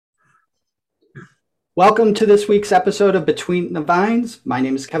Welcome to this week's episode of Between the Vines. My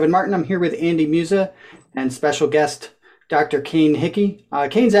name is Kevin Martin. I'm here with Andy Musa and special guest Dr. Kane Hickey.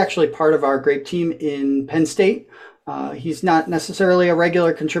 Kane's actually part of our grape team in Penn State. He's not necessarily a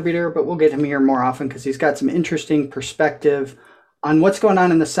regular contributor, but we'll get him here more often because he's got some interesting perspective on what's going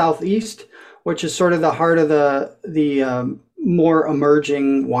on in the Southeast, which is sort of the heart of the more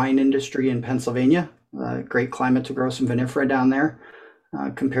emerging wine industry in Pennsylvania. Great climate to grow some vinifera down there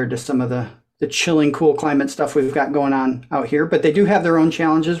compared to some of the chilling, cool climate stuff we've got going on out here. But they do have their own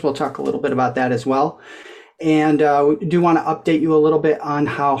challenges. We'll talk a little bit about that as well. And we do want to update you a little bit on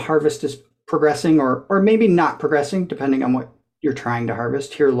how harvest is progressing or maybe not progressing, depending on what you're trying to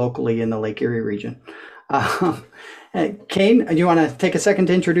harvest here locally in the Lake Erie region. Kane, do you want to take a second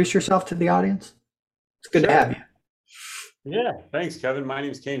to introduce yourself to the audience? It's good to have you. Yeah, thanks, Kevin. My name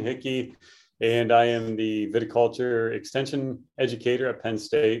is Kane Hickey, and I am the viticulture extension educator at Penn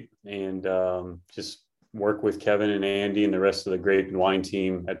State, and just work with Kevin and Andy and the rest of the grape and wine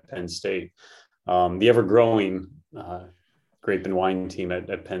team at Penn State, the ever-growing grape and wine team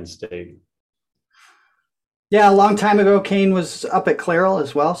at Penn State. Yeah, a long time ago, Kane was up at Clairol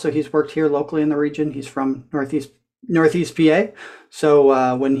as well, so he's worked here locally in the region. He's from Northeast PA.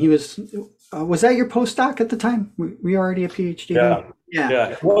 So when he was that your postdoc at the time? Were you already a PhD? Yeah. Yeah. Yeah,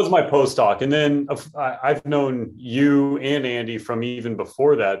 it was my postdoc. And then I've known you and Andy from even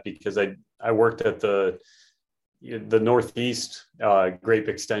before that because I worked at the Northeast Grape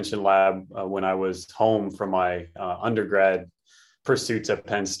Extension Lab when I was home from my undergrad pursuits at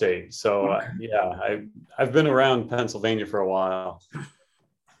Penn State. So yeah, I've been around Pennsylvania for a while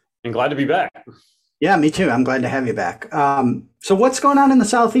and glad to be back. Yeah, me too. I'm glad to have you back. So what's going on in the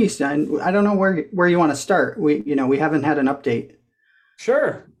Southeast? And I don't know where you want to start. We haven't had an update.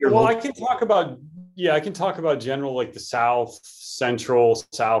 Sure. Well, I can talk about general, like the South, Central,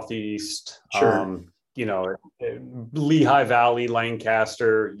 Southeast, Sure. Lehigh Valley,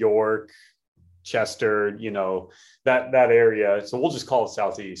 Lancaster, York, Chester, that area. So we'll just call it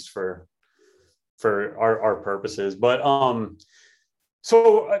Southeast for our purposes. But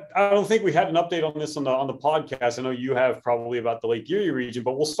so I don't think we had an update on this on the podcast. I know you have probably about the Lake Erie region,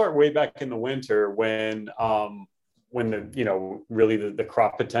 but we'll start way back in the winter when the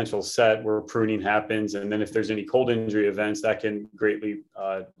crop potential set where pruning happens. And then if there's any cold injury events that can greatly,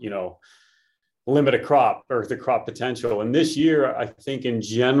 limit a crop or the crop potential. And this year, I think in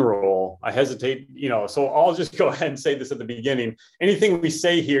general, I hesitate, so I'll just go ahead and say this at the beginning. Anything we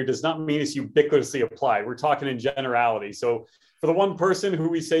say here does not mean it's ubiquitously applied. We're talking in generality. So for the one person who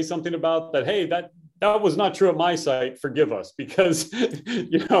we say something about that, hey, that was not true at my site, forgive us, because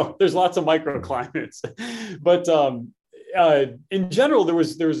there's lots of microclimates. But in general, there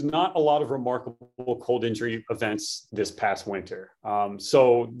was not a lot of remarkable cold injury events this past winter.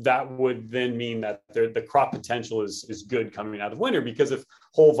 So that would then mean that the crop potential is good coming out of winter, because if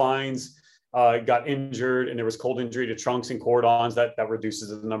whole vines got injured and there was cold injury to trunks and cordons, that reduces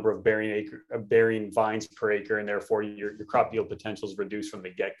the number of bearing vines per acre, and therefore your crop yield potential is reduced from the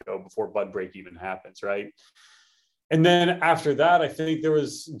get-go before bud break even happens, right? And then after that, I think there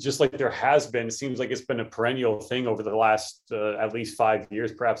was, just like there has been, it seems like it's been a perennial thing over the last at least 5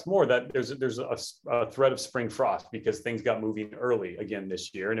 years, perhaps more, that there's a threat of spring frost because things got moving early again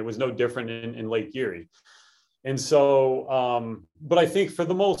this year, and it was no different in Lake Erie. And so, but I think for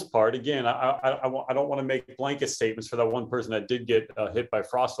the most part, again, I don't want to make blanket statements for that one person that did get hit by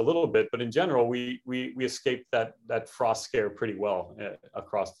frost a little bit, but in general, we escaped that frost scare pretty well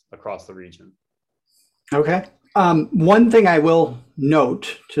across the region. Okay. One thing I will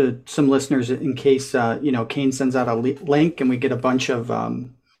note to some listeners, in case Kane sends out a link and we get a bunch of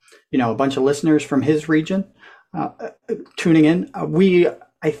listeners from his region tuning in.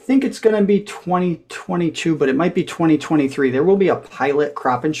 I think it's going to be 2022, but it might be 2023. There will be a pilot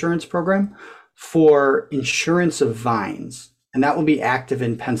crop insurance program for insurance of vines, and that will be active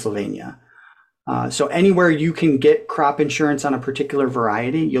in Pennsylvania. So anywhere you can get crop insurance on a particular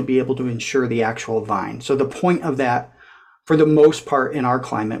variety, you'll be able to insure the actual vine. So the point of that, for the most part in our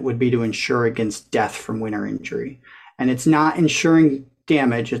climate, would be to insure against death from winter injury. And it's not insuring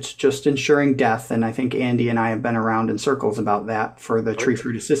damage, it's just ensuring death. And I think Andy and I have been around in circles about that for the Tree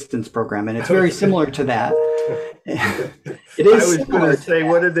Fruit Assistance Program. And it's very similar to that. It is. I was going to say,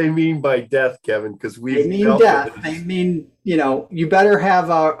 what do they mean by death, Kevin? Because they mean death. They mean, you better have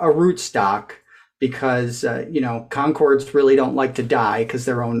a rootstock, because Concords really don't like to die because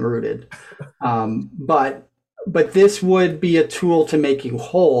they're unrooted. But this would be a tool to make you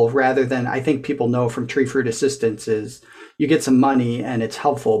whole, rather than, I think people know from Tree Fruit Assistance, is you get some money and it's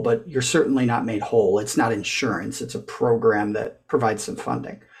helpful, but you're certainly not made whole. It's not insurance. It's a program that provides some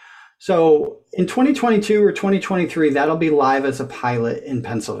funding. So in 2022 or 2023, that'll be live as a pilot in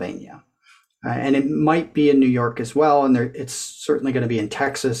Pennsylvania. And it might be in New York as well. And it's certainly going to be in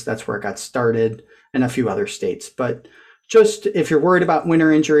Texas. That's where it got started, and a few other states. But just if you're worried about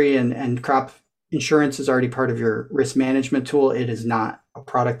winter injury and crop insurance is already part of your risk management tool, it is not a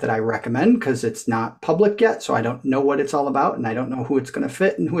product that I recommend because it's not public yet. So I don't know what it's all about, and I don't know who it's going to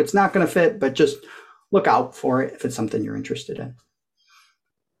fit and who it's not going to fit, but just look out for it if it's something you're interested in.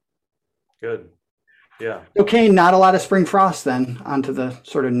 Good. Yeah. Okay, not a lot of spring frost then. Onto the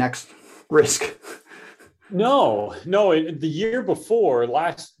sort of next risk. No. The year before,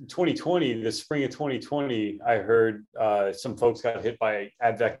 last 2020, the spring of 2020, I heard some folks got hit by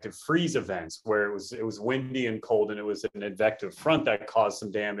advective freeze events where it was windy and cold, and it was an advective front that caused some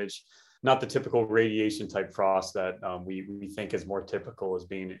damage. Not the typical radiation type frost that we think is more typical as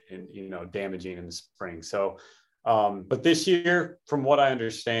being damaging in the spring. So. But this year, from what I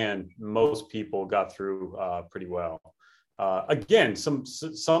understand, most people got through pretty well. Again, some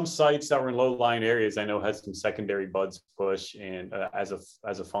sites that were in low-lying areas, I know, had some secondary buds push and as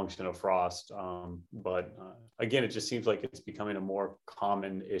a function of frost. But again, it just seems like it's becoming a more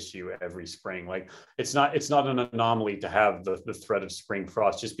common issue every spring. Like it's not an anomaly to have the threat of spring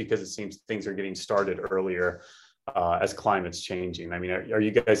frost just because it seems things are getting started earlier as climate's changing. I mean, are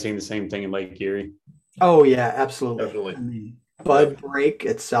you guys seeing the same thing in Lake Erie? Oh yeah, absolutely. Definitely. I mean, bud break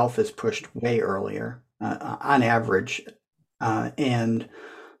itself is pushed way earlier on average, and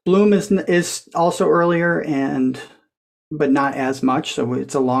bloom is also earlier, but not as much. So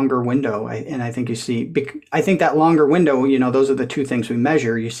it's a longer window, and I think you see. I think that longer window, those are the two things we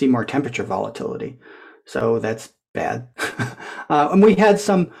measure. You see more temperature volatility, so that's bad. And we had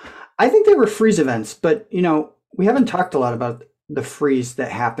some. I think they were freeze events, but we haven't talked a lot about the freeze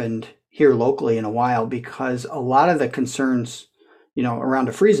that happened here locally in a while, because a lot of the concerns, around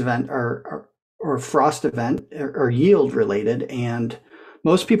a freeze event or frost event are yield related, and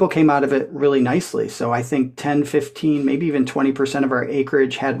most people came out of it really nicely. So I think 10, 15, maybe even 20% of our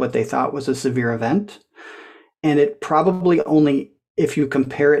acreage had what they thought was a severe event. And it probably only, if you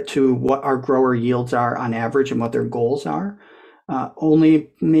compare it to what our grower yields are on average and what their goals are,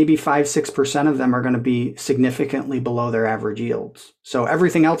 only maybe 5-6% of them are going to be significantly below their average yields. So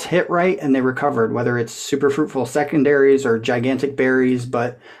everything else hit right and they recovered, whether it's super fruitful secondaries or gigantic berries,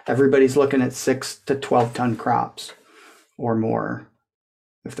 but everybody's looking at 6 to 12 ton crops or more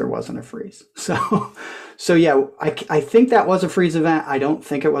if there wasn't a freeze. So yeah, I think that was a freeze event. I don't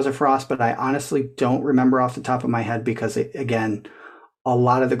think it was a frost, but I honestly don't remember off the top of my head because, again, a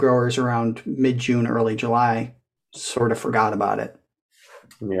lot of the growers around mid-June, early July sort of forgot about it.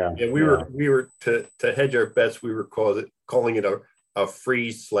 Yeah, we were to hedge our bets. We were calling it a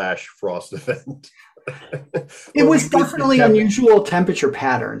freeze/frost event. It was definitely unusual temperature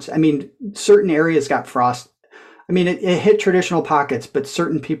patterns. I mean, certain areas got frost. I mean, it hit traditional pockets, but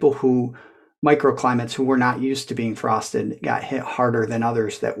certain people microclimates who were not used to being frosted got hit harder than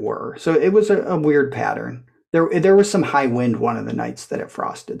others that were. So it was a weird pattern. There was some high wind one of the nights that it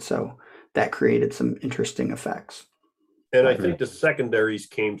frosted, so that created some interesting effects. And I think the secondaries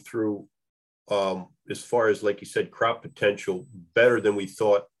came through, as far as, like you said, crop potential better than we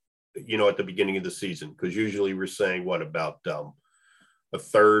thought, at the beginning of the season. Because usually we're saying, what, about a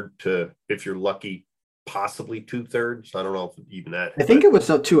third to, if you're lucky, possibly 2/3. I don't know if even that. I think it was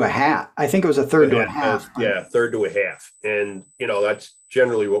to a half. I think it was a third to a half. Yeah, third to a half. And, that's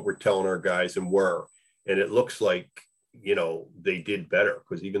generally what we're telling our guys and And it looks like, they did better,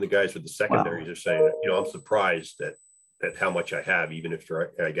 because even the guys with the secondaries are saying, I'm surprised at how much I have, even if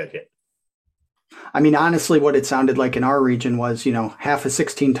I got hit. I mean, honestly, what it sounded like in our region was, half of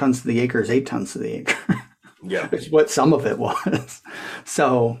 16 tons to the acre is 8 tons to the acre. Yeah. Which is what some of it was.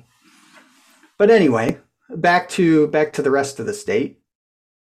 So, but anyway, back to the rest of the state.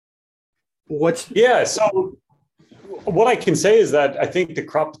 So what I can say is that I think the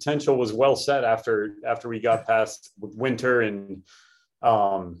crop potential was well set after we got past winter and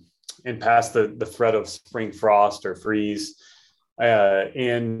past the threat of spring frost or freeze.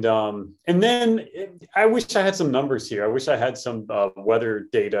 And then I wish I had some numbers here. I wish I had some weather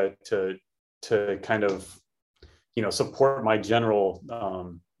data to kind of, support my general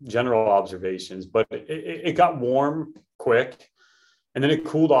observations. But it got warm quick, and then it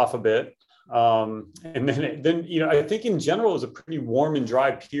cooled off a bit. And then I think in general it was a pretty warm and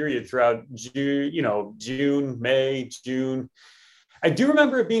dry period throughout June, May, June. I do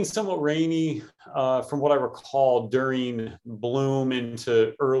remember it being somewhat rainy from what I recall during bloom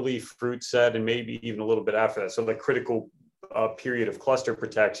into early fruit set, and maybe even a little bit after that. So the critical a period of cluster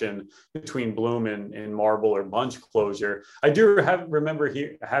protection between bloom and marble or bunch closure. I do remember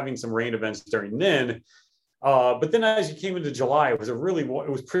having some rain events during then. But then as you came into July, it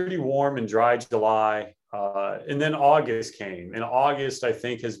was pretty warm and dry July. And then August came, and August, I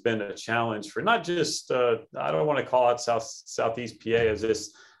think, has been a challenge for not just, I don't want to call it Southeast PA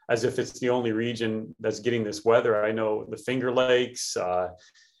as if it's the only region that's getting this weather. I know the Finger Lakes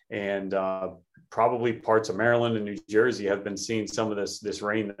and probably parts of Maryland and New Jersey have been seeing some of this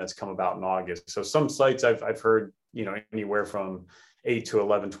rain that's come about in August. So some sites I've heard, anywhere from 8 to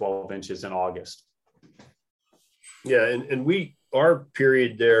 11, 12 inches in August. Yeah, and our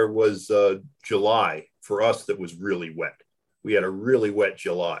period there was July for us that was really wet. We had a really wet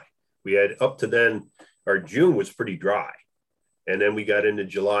July. We had up to then, our June was pretty dry. And then we got into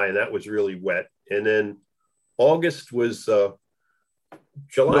July and that was really wet. And then August was,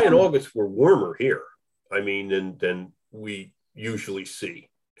 July and August were warmer here. I mean, than we usually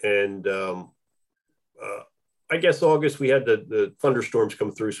see. And I guess August we had the thunderstorms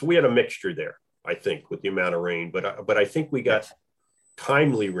come through. So we had a mixture there, I think, with the amount of rain. But I think we got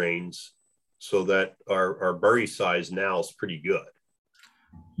timely rains so that our berry size now is pretty good.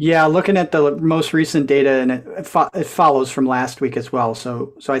 Yeah, looking at the most recent data, and it follows from last week as well.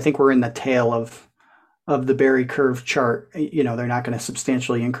 So I think we're in the tail of the berry curve chart. They're not going to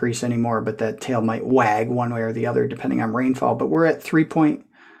substantially increase anymore, but that tail might wag one way or the other depending on rainfall. But we're at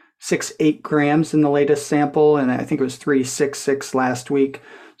 3.68 grams in the latest sample, and I think it was 3.66 last week.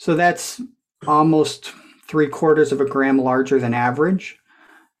 So that's almost 3/4 of a gram larger than average.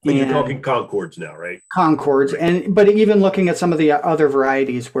 And you're talking Concords now, right? Concords. But even looking at some of the other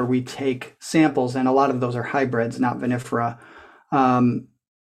varieties where we take samples, and a lot of those are hybrids, not vinifera,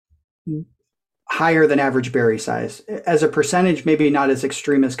 higher than average berry size. As a percentage, maybe not as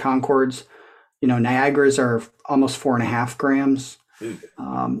extreme as Concords. Niagaras are almost 4.5 grams.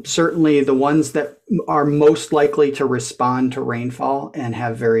 Certainly the ones that are most likely to respond to rainfall and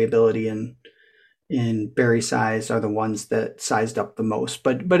have variability in berry size are the ones that sized up the most,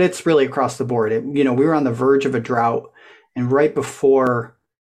 but it's really across the board. We were on the verge of a drought, and right before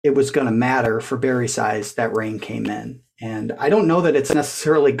it was going to matter for berry size, that rain came in. And I don't know that it's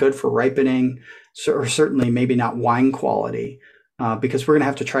necessarily good for ripening, or certainly maybe not wine quality, because we're going to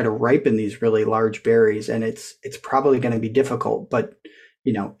have to try to ripen these really large berries, and it's probably going to be difficult. But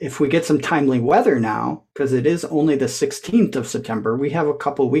if we get some timely weather now, because it is only the 16th of September, we have a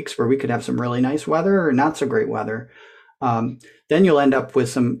couple of weeks where we could have some really nice weather or not so great weather. Then you'll end up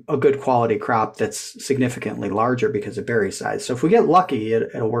with a good quality crop that's significantly larger because of berry size. So if we get lucky,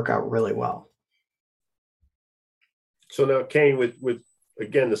 it'll work out really well. So now, Kane, with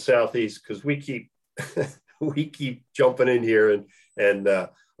again the Southeast, because we keep we keep jumping in here, and a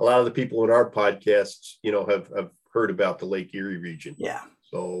lot of the people in our podcasts, have heard about the Lake Erie region. Yeah.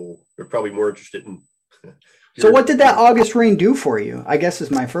 So they're probably more interested in. So what did that August rain do for you? I guess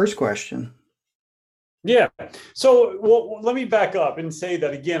is my first question. Yeah. So, let me back up and say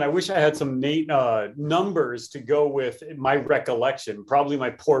that again. I wish I had some numbers to go with my recollection, probably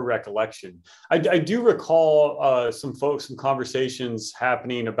my poor recollection. I do recall some conversations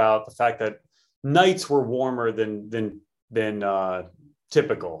happening about the fact that nights were warmer than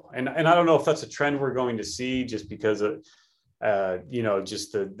typical, and I don't know if that's a trend we're going to see just because of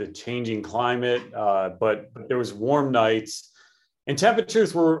just the changing climate. But there was warm nights, and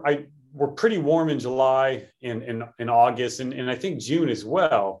temperatures were pretty warm in July and in August, and I think June as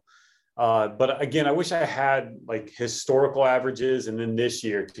well. But again, I wish I had like historical averages and then this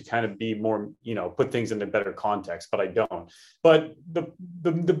year to kind of be more, put things into better context, but I don't. But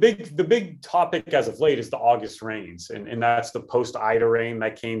the big topic as of late is the August rains, and that's the post Ida rain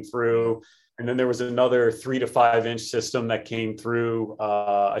that came through. And then there was another 3 to 5 inch system that came through,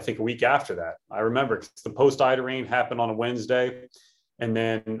 I think a week after that. I remember the post Ida rain happened on a Wednesday. And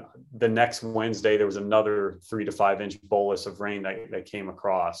then the next Wednesday, there was another 3 to 5 inch bolus of rain that came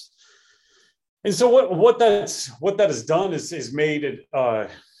across. And so what that has done is made it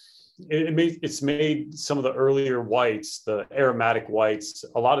it's made some of the earlier whites, the aromatic whites.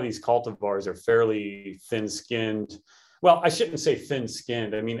 A lot of these cultivars are fairly thin skinned. Well, I shouldn't say thin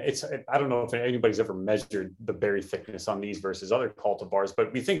skinned. I mean, I don't know if anybody's ever measured the berry thickness on these versus other cultivars,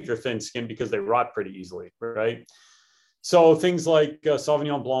 but we think they're thin skinned because they rot pretty easily, right? So things like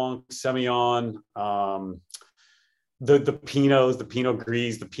Sauvignon Blanc, Semillon, the Pinots, the Pinot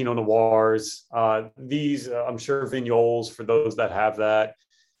Gris, the Pinot Noirs. These, I'm sure, Vignoles for those that have that.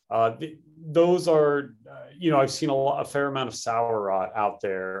 those are, I've seen a fair amount of sour rot out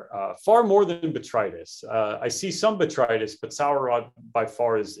there, far more than botrytis. I see some botrytis, but sour rot by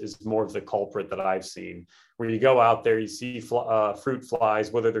far is more of the culprit that I've seen. Where you go out there, you see fruit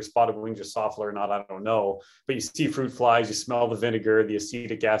flies, whether they're spotted wing Drosophila or not, I don't know. But you see fruit flies, you smell the vinegar, the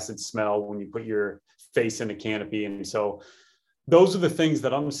acetic acid smell when you put your face in a canopy. And so those are the things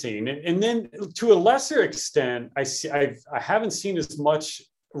that I'm seeing. And then to a lesser extent, I haven't seen as much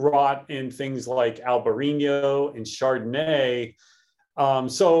rot in things like Albarino and Chardonnay.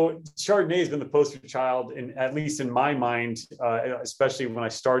 So Chardonnay has been the poster child, at least in my mind, especially when I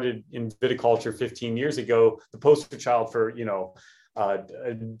started in viticulture 15 years ago, the poster child for,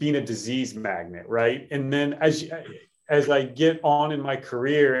 being a disease magnet, right? And then as I get on in my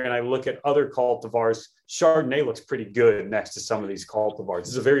career and I look at other cultivars, Chardonnay looks pretty good next to some of these cultivars.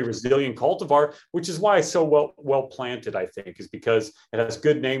 It's a very resilient cultivar, which is why it's so well planted, I think, is because it has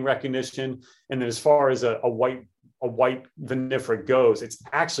good name recognition. And then as far as a white vinifera goes, it's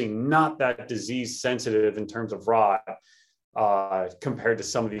actually not that disease sensitive in terms of rot compared to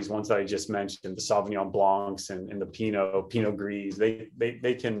some of these ones that I just mentioned, the Sauvignon Blancs and the Pinot Gris.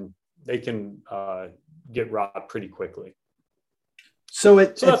 They can get rot pretty quickly. So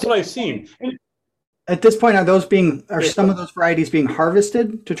that's what I've seen. At this point, are some of those varieties being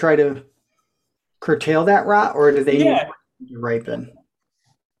harvested to try to curtail that rot, or do they need to ripen?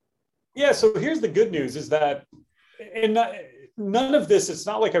 Yeah. So here's the good news: is that, and none of this. It's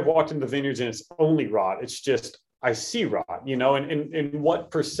not like I've walked into vineyards and it's only rot. It's just I see rot, and what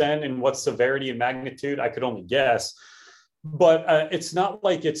percent and what severity and magnitude I could only guess. But it's not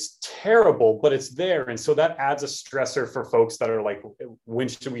like it's terrible, but it's there. And so that adds a stressor for folks that are like, when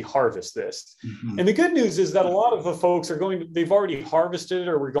should we harvest this? Mm-hmm. And the good news is that a lot of the folks they've already harvested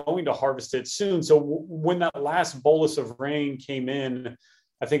or we're going to harvest it soon. So when that last bolus of rain came in,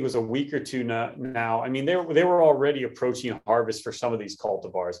 I think it was a week or two now. I mean, they were already approaching harvest for some of these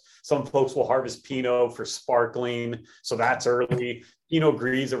cultivars. Some folks will harvest Pinot for sparkling. So that's early. Pinot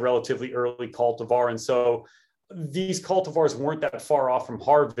Gris is a relatively early cultivar. And so these cultivars weren't that far off from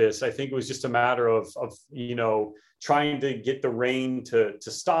harvest. I think it was just a matter of trying to get the rain to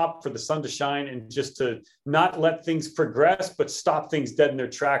stop, for the sun to shine, and just to not let things progress, but stop things dead in their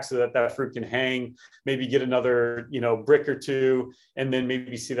tracks so that fruit can hang, maybe get another, brick or two, and then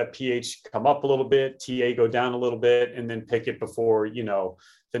maybe see that pH come up a little bit, TA go down a little bit, and then pick it before,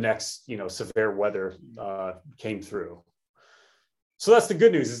 the next, severe weather came through. So that's the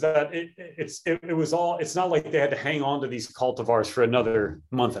good news, is that it's not like they had to hang on to these cultivars for another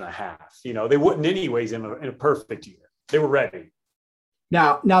month and a half. They wouldn't anyways in a perfect year. They were ready.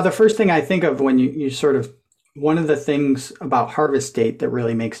 Now the first thing I think of when you sort of, one of the things about harvest date that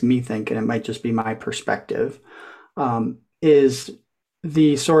really makes me think, and it might just be my perspective, is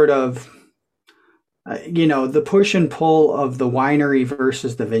the sort of, the push and pull of the winery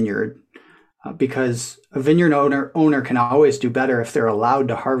versus the vineyard. Because a vineyard owner can always do better if they're allowed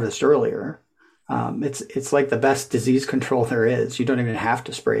to harvest earlier. It's like the best disease control there is. You don't even have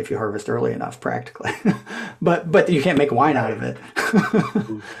to spray if you harvest early enough, practically. but you can't make wine out of it.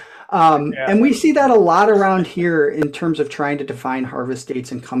 And we see that a lot around here in terms of trying to define harvest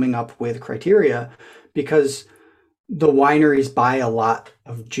dates and coming up with criteria, because the wineries buy a lot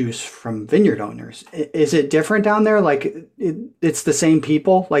of juice from vineyard owners. Is it different down there? Like it's the same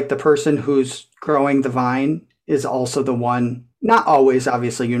people, like the person who's growing the vine is also the one, not always,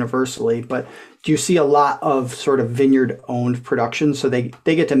 obviously universally, but do you see a lot of sort of vineyard owned production? So they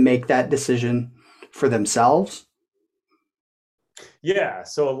get to make that decision for themselves? Yeah,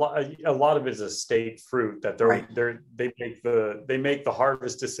 so a lot of it is a state fruit that they make the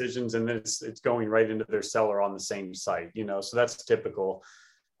harvest decisions, and then it's going right into their cellar on the same site. So that's typical.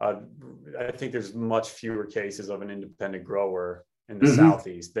 I think there's much fewer cases of an independent grower in the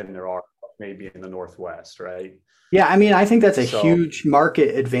Southeast than there are maybe in the Northwest, right? Yeah, I mean, I think that's a huge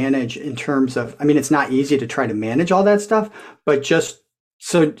market advantage in terms of, I mean, it's not easy to try to manage all that stuff, but just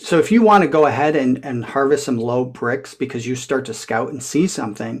so if you want to go ahead and harvest some low bricks because you start to scout and see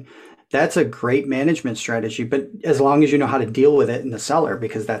something, that's a great management strategy. But as long as you know how to deal with it in the cellar,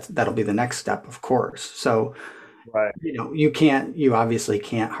 because that'll be the next step, of course. So, right, you obviously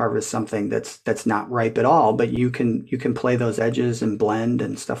can't harvest something that's not ripe at all, but you can play those edges and blend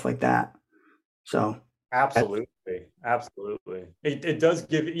and stuff like that. So absolutely. It does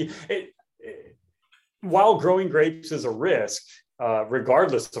give it. While growing grapes is a risk,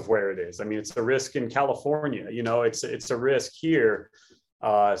 regardless of where it is. I mean, it's a risk in California, it's a risk here.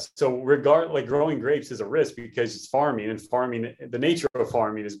 So like growing grapes is a risk because it's farming, and farming, the nature of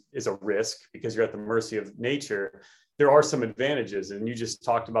farming is a risk because you're at the mercy of nature. there are some advantages, and you just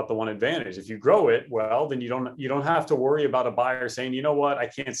talked about the one advantage. If you grow it well, then you don't have to worry about a buyer saying, you know what, I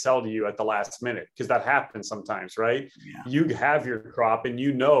can't sell to you at the last minute, because that happens sometimes, right? Yeah. You have your crop and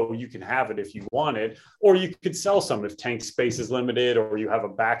you know you can have it if you want it, or you could sell some if tank space is limited, or you have a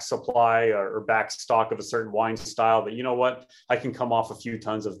back supply or back stock of a certain wine style that, you know what, I can come off a few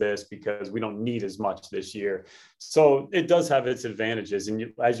tons of this because we don't need as much this year. So it does have its advantages.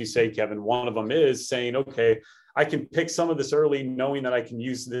 And as you say, Kevin, one of them is saying, okay, I can pick some of this early, knowing that I can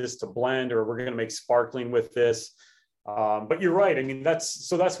use this to blend, or we're going to make sparkling with this. But you're right. I mean,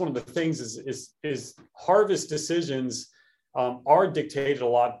 that's one of the things is harvest decisions are dictated a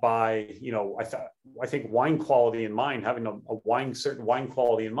lot by, I think wine quality in mind, having a certain wine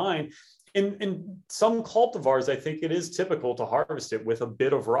quality in mind. In some cultivars, I think it is typical to harvest it with a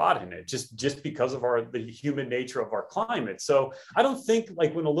bit of rot in it, just because of the humid nature of our climate. So I don't think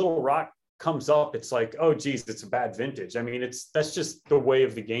like when a little rot comes up, it's like, oh geez, it's a bad vintage. I mean, that's just the way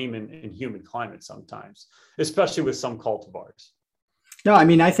of the game in humid climate sometimes, especially with some cultivars. No, I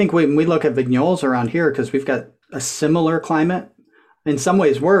mean, I think when we look at vignoles around here, because we've got a similar climate, in some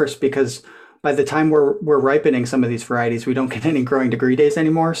ways worse, because by the time we're ripening some of these varieties, we don't get any growing degree days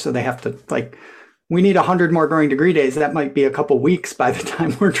anymore. So they have to, like, we need 100 more growing degree days. That might be a couple weeks by the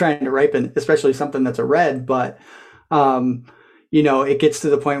time we're trying to ripen, especially something that's a red. But it gets to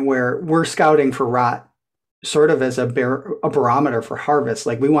the point where we're scouting for rot sort of as a barometer for harvest.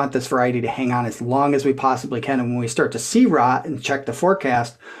 Like, we want this variety to hang on as long as we possibly can. And when we start to see rot and check the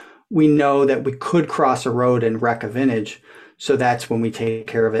forecast, we know that we could cross a road and wreck a vintage. So that's when we take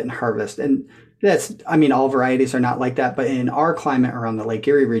care of it and harvest. And all varieties are not like that, but in our climate around the Lake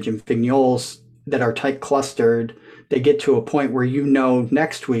Erie region, vignoles that are tight clustered, they get to a point where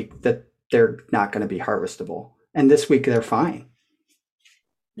next week that they're not going to be harvestable. And this week they're fine.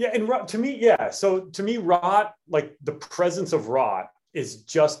 Yeah, and to me, so to me, rot, like the presence of rot, is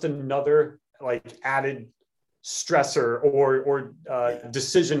just another like added stressor or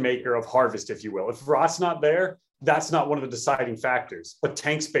decision maker of harvest, if you will. If rot's not there, that's not one of the deciding factors, but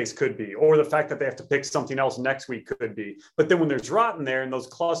tank space could be, or the fact that they have to pick something else next week could be. But then when there's rot in there and those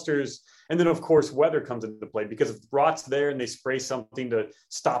clusters, and then of course weather comes into play, because if rot's there and they spray something to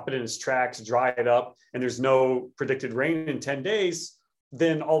stop it in its tracks, dry it up, and there's no predicted rain in 10 days,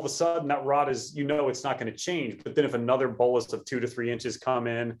 then all of a sudden that rot is, it's not going to change. But then if another bolus of 2 to 3 inches come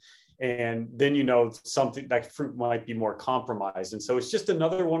in, and then, something, that fruit might be more compromised. And so it's just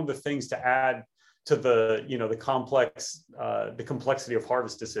another one of the things to add to the, the complexity of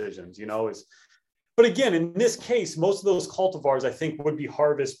harvest decisions, but again, in this case, most of those cultivars, I think, would be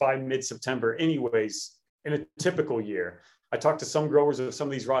harvested by mid-September anyways, in a typical year. I talked to some growers of some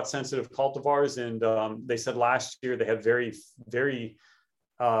of these rot sensitive cultivars, and they said last year they had very, very,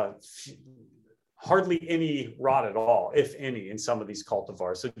 hardly any rot at all, if any, in some of these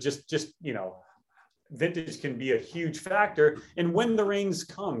cultivars. So just vintage can be a huge factor, and when the rains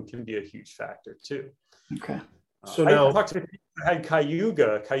come can be a huge factor too. Okay. So now I talked to people who had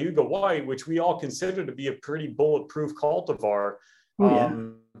Cayuga White, which we all consider to be a pretty bulletproof cultivar.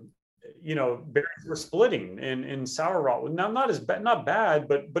 Oh, yeah. Berries were splitting and sour rot. Now, not bad,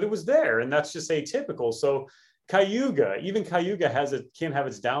 but it was there, and that's just atypical. So Cayuga can have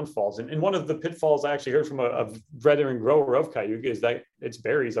its downfalls. And one of the pitfalls I actually heard from a veteran grower of Cayuga is that its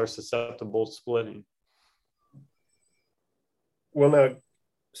berries are susceptible to splitting. Well, now,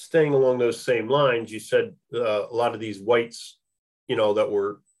 staying along those same lines, you said a lot of these whites, that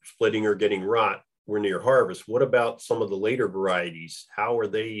were splitting or getting rot were near harvest. What about some of the later varieties? How are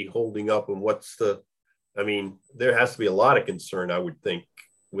they holding up, and there has to be a lot of concern, I would think,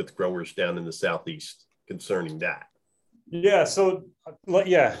 with growers down in the Southeast concerning that. Yeah. So,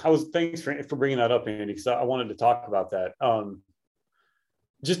 thanks for bringing that up, Andy, because I wanted to talk about that.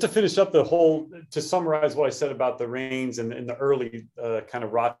 Just to finish up to summarize what I said about the rains and the early kind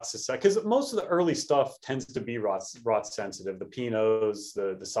of rot, because most of the early stuff tends to be rot sensitive, the Pinots,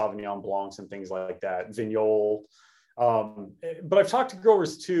 the Sauvignon Blancs and things like that, Vignole. But I've talked to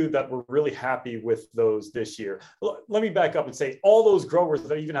growers too that were really happy with those this year. Let me back up and say all those growers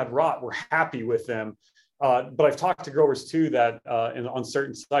that even had rot were happy with them. But I've talked to growers too that on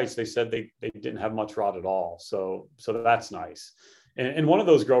certain sites, they said they didn't have much rot at all. So that's nice. And one of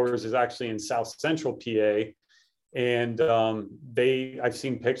those growers is actually in South Central PA, and I've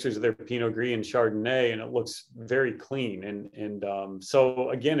seen pictures of their Pinot Gris and Chardonnay, and it looks very clean. And so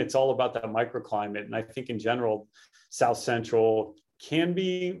again, it's all about that microclimate. And I think in general, South Central can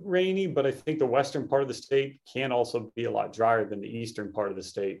be rainy, but I think the western part of the state can also be a lot drier than the eastern part of the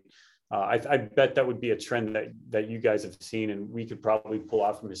state. I bet that would be a trend that you guys have seen, and we could probably pull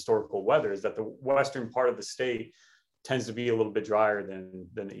out from historical weather, is that the western part of the state tends to be a little bit drier than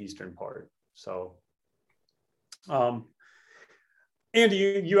the eastern part. So,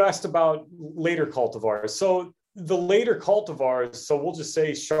 Andy, you asked about later cultivars. So the later cultivars, so we'll just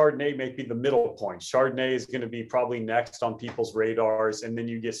say Chardonnay may be the middle point. Chardonnay is going to be probably next on people's radars. And then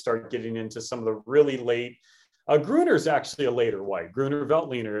you start getting into some of the really late. Gruner is actually a later white. Gruner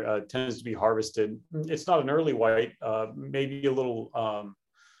Veltliner tends to be harvested. It's not an early white, maybe a little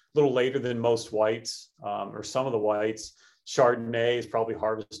later than most whites or some of the whites. Chardonnay is probably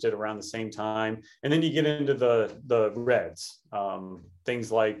harvested around the same time. And then you get into the reds,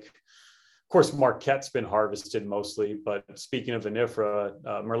 things like, of course, Marquette's been harvested mostly, but speaking of vinifera,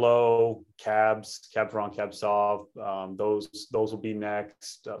 Merlot, Cabs, Cab Franc, Cab Sauv, those will be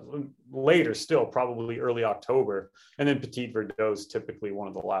next. Later still, probably early October. And then Petit Verdot is typically one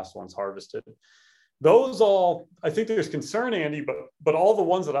of the last ones harvested. Those all, I think there's concern, Andy, but all the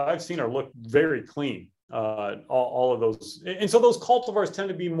ones that I've seen look very clean. All of those. And so those cultivars tend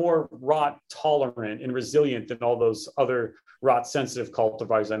to be more rot tolerant and resilient than all those other rot sensitive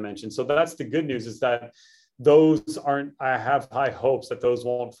cultivars I mentioned. So that's the good news, is that those aren't, I have high hopes that those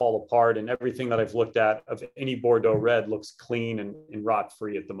won't fall apart, and everything that I've looked at of any Bordeaux red looks clean and rot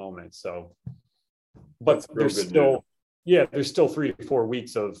free at the moment. So, but there's still, there's still 3 to 4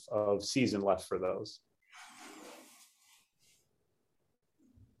 weeks of season left for those.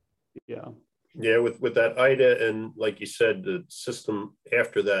 Yeah. Yeah, with that Ida, and like you said, the system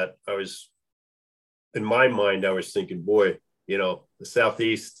after that, in my mind, I was thinking, boy, the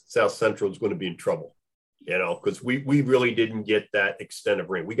Southeast, South Central is going to be in trouble, because we really didn't get that extent of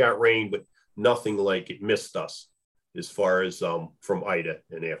rain. We got rain, but nothing like it missed us as far as from Ida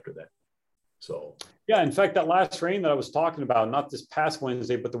and after that. So yeah, in fact, that last rain that I was talking about, not this past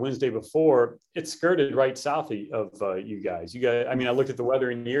Wednesday, but the Wednesday before, it skirted right south of you guys. I mean, I looked at the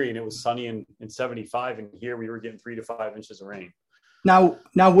weather in Erie and it was sunny and 75, and here we were getting 3 to 5 inches of rain. Now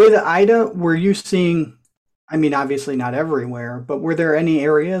with Ida, were you seeing, I mean, obviously not everywhere, but were there any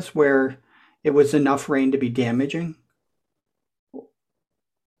areas where it was enough rain to be damaging?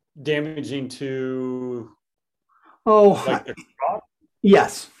 Damaging to? Like the crop?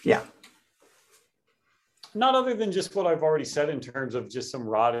 Yes. Yeah. Not other than just what I've already said in terms of just some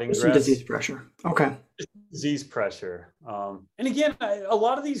rotting Some grass. disease pressure. Okay. Disease pressure. And again, a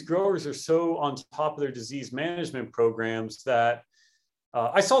lot of these growers are so on top of their disease management programs that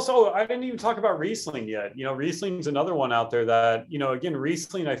I didn't even talk about Riesling yet. Riesling's another one out there that, again,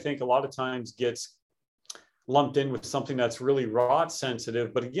 Riesling, I think a lot of times gets lumped in with something that's really rot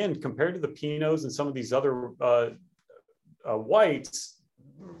sensitive. But again, compared to the Pinots and some of these other whites,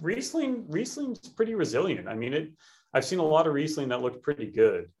 Riesling's pretty resilient. I mean, I've seen a lot of Riesling that looked pretty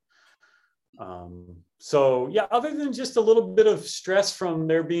good. So yeah, other than just a little bit of stress from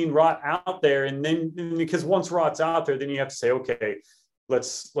there being rot out there, and then because once rot's out there, then you have to say, okay,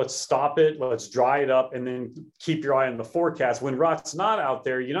 let's stop it, let's dry it up, and then keep your eye on the forecast. When rot's not out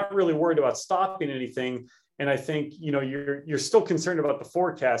there, you're not really worried about stopping anything. And I think, you're still concerned about the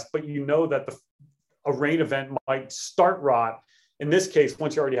forecast, but that a rain event might start rot. In this case,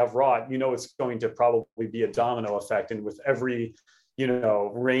 once you already have rot, it's going to probably be a domino effect. And with every,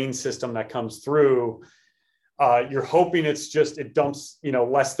 rain system that comes through, you're hoping it dumps,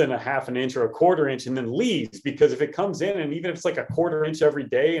 less than a half an inch or a quarter inch and then leaves. Because if it comes in, and even if it's like a quarter inch every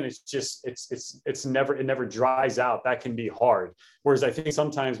day, and it never dries out, that can be hard. Whereas I think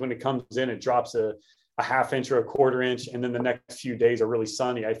sometimes when it comes in, it drops a half inch or a quarter inch, and then the next few days are really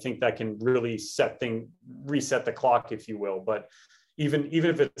sunny. I think that can really reset the clock, if you will. But even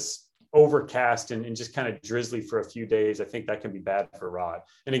if it's overcast and just kind of drizzly for a few days, I think that can be bad for rot.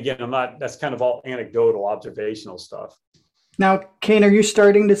 And again, that's kind of all anecdotal, observational stuff. Now, Kane, are you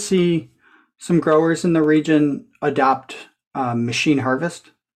starting to see some growers in the region adopt machine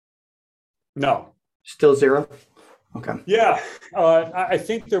harvest? No. Still zero? Okay. Yeah, I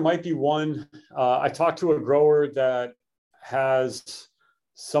think there might be one. I talked to a grower that has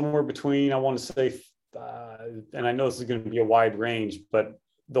somewhere between, I want to say, and I know this is going to be a wide range, but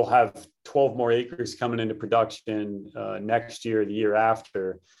they'll have 12 more acres coming into production next year, the year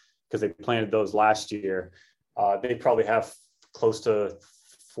after, because they planted those last year. They probably have close to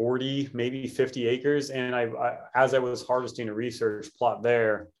 40, maybe 50 acres. And as I was harvesting a research plot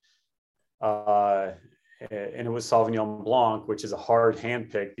there, and it was Sauvignon Blanc, which is a hard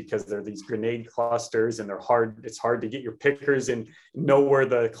hand pick because they're these grenade clusters and they're hard. It's hard to get your pickers and know where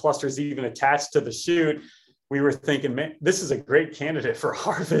the cluster's even attached to the shoot. We were thinking, man, this is a great candidate for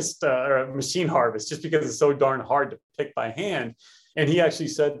harvest or machine harvest, just because it's so darn hard to pick by hand. And he actually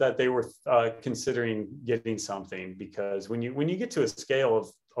said that they were considering getting something, because when you get to a scale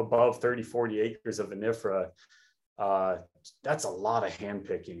of above 30, 40 acres of vinifera, that's a lot of hand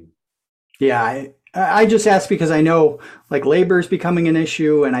picking. Yeah, I just asked because I know like labor is becoming an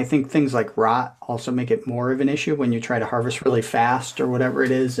issue, and I think things like rot also make it more of an issue when you try to harvest really fast or whatever it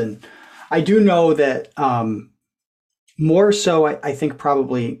is. And I do know that more so, I think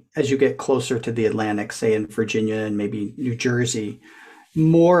probably as you get closer to the Atlantic, say in Virginia and maybe New Jersey,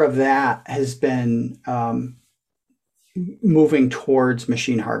 more of that has been moving towards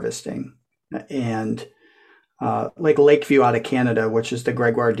machine harvesting. And like Lakeview out of Canada, which is the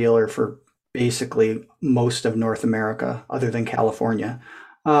Gregoire dealer for basically most of North America, other than California,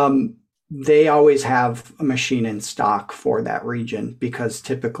 they always have a machine in stock for that region because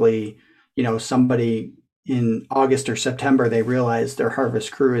typically, somebody in August or September, they realize their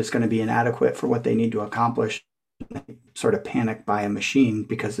harvest crew is going to be inadequate for what they need to accomplish. They sort of panic buy a machine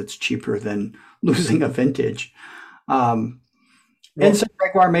because it's cheaper than losing a vintage. And so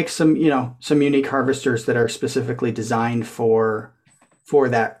Gregoire makes some unique harvesters that are specifically designed for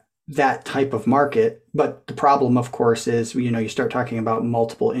that type of market. But the problem, of course, is you start talking about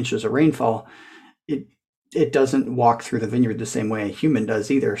multiple inches of rainfall. It doesn't walk through the vineyard the same way a human does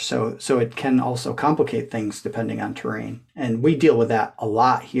either. So it can also complicate things depending on terrain. And we deal with that a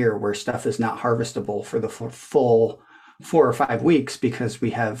lot here, where stuff is not harvestable for the full 4 or 5 weeks because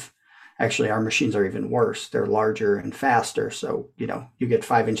we have. Actually, our machines are even worse. They're larger and faster. So, you get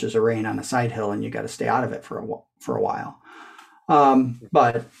 5 inches of rain on a side hill and you got to stay out of it for a while.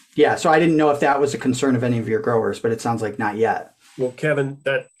 But yeah, so I didn't know if that was a concern of any of your growers, but it sounds like not yet. Well, Kevin,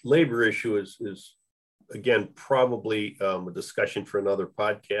 that labor issue is again, probably a discussion for another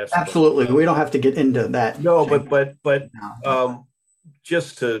podcast. Absolutely. We don't have to get into that. No, but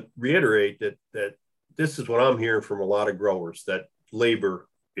just to reiterate that this is what I'm hearing from a lot of growers, that labor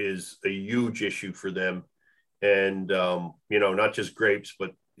is a huge issue for them. And, not just grapes,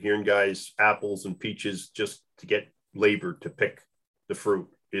 but hearing guys, apples and peaches, just to get labor to pick the fruit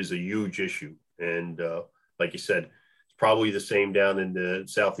is a huge issue. And like you said, it's probably the same down in the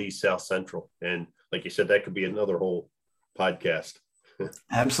Southeast, South Central. And like you said, that could be another whole podcast.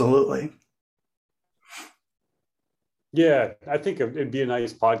 Absolutely. Yeah, I think it'd be a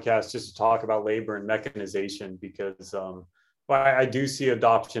nice podcast just to talk about labor and mechanization because I do see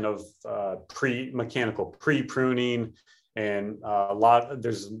adoption of mechanical pre-pruning, and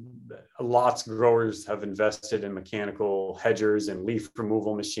lots of growers have invested in mechanical hedgers and leaf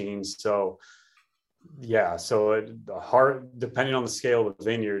removal machines. So yeah, depending on the scale of the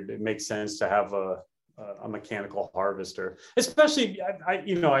vineyard, it makes sense to have a mechanical harvester, especially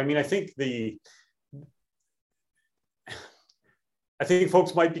I think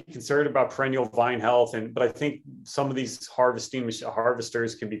folks might be concerned about perennial vine health, but I think some of these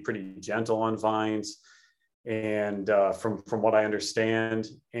harvesters can be pretty gentle on vines, and from what I understand,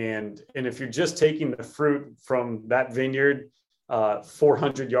 and if you're just taking the fruit from that vineyard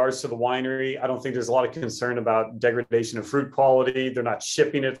 400 yards to the winery, I don't think there's a lot of concern about degradation of fruit quality. They're not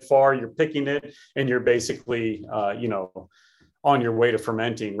shipping it far. You're picking it, and you're basically on your way to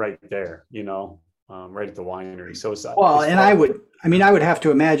fermenting right there. Right at the winery. So I would have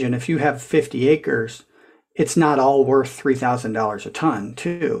to imagine if you have 50 acres, it's not all worth $3,000 a ton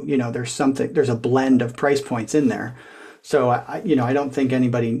too. There's a blend of price points in there. So I don't think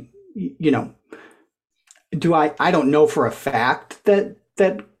anybody, I don't know for a fact that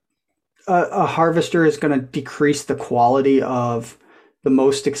a harvester is going to decrease the quality of the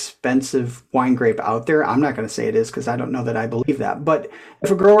most expensive wine grape out there. I'm not going to say it is because I don't know that I believe that. But if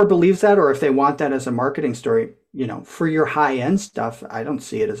a grower believes that, or if they want that as a marketing story, for your high end stuff, I don't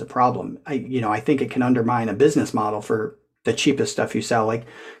see it as a problem. I think it can undermine a business model for the cheapest stuff you sell. Like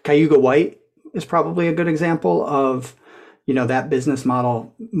Cayuga White is probably a good example of, that business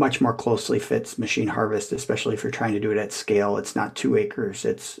model much more closely fits machine harvest, especially if you're trying to do it at scale. It's not 2 acres,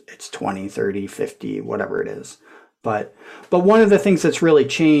 it's 20, 30, 50, whatever it is. But one of the things that's really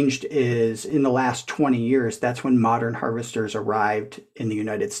changed is in the last 20 years, that's when modern harvesters arrived in the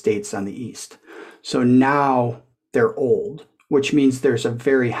United States on the East. So now they're old, which means there's a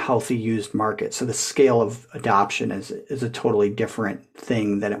very healthy used market. So the scale of adoption is a totally different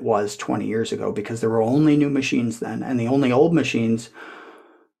thing than it was 20 years ago because there were only new machines then. And the only old machines,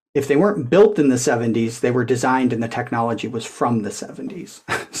 if they weren't built in the 70s, they were designed and the technology was from the 70s.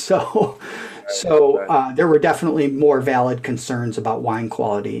 So there were definitely more valid concerns about wine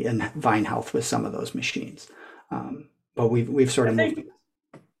quality and vine health with some of those machines. But we've sort of moved.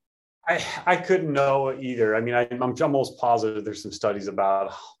 I couldn't know either. I mean, I'm almost positive there's some studies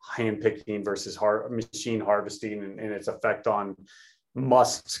about hand picking versus machine harvesting and its effect on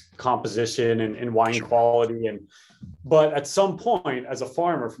must composition and wine quality. But at some point, as a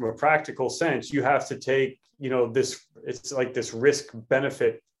farmer, from a practical sense, you have to take, it's like this risk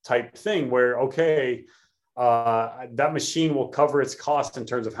benefit type thing where, okay, that machine will cover its cost in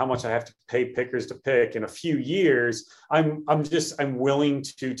terms of how much I have to pay pickers to pick. In a few years, I'm willing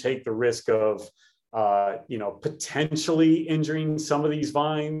to take the risk of potentially injuring some of these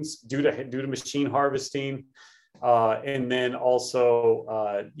vines due to machine harvesting. And then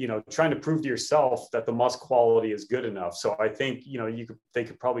also, trying to prove to yourself that the must quality is good enough. So I think, they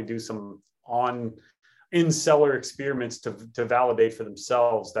could probably do some in-cellar experiments to validate for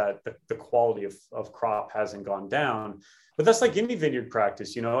themselves that the quality of crop hasn't gone down. But that's like any vineyard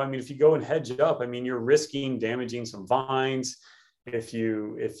practice, if you go and hedge up, you're risking damaging some vines. If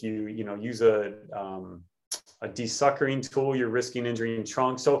you use a desuckering tool, you're risking injuring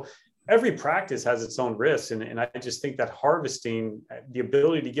trunks. So every practice has its own risks. And I just think that harvesting, the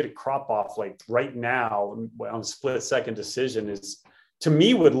ability to get a crop off like right now on a split second decision is, to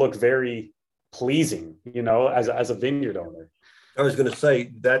me, would look very pleasing, as a vineyard owner. I was going to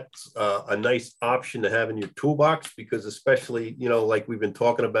say that's a nice option to have in your toolbox, because especially, like we've been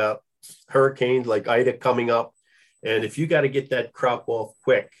talking about hurricanes like Ida coming up. And if you got to get that crop off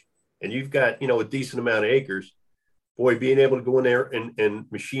quick and you've got, a decent amount of acres, boy, being able to go in there and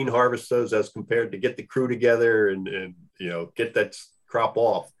machine harvest those as compared to get the crew together and get that crop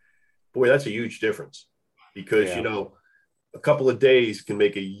off, boy, that's a huge difference, because, a couple of days can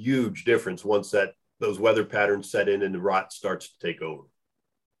make a huge difference once those weather patterns set in and the rot starts to take over.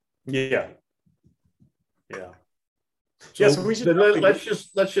 Yeah. So, so we should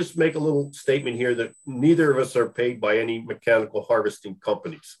let's just make a little statement here that neither of us are paid by any mechanical harvesting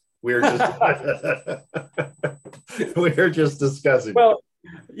companies. We're just discussing. Well,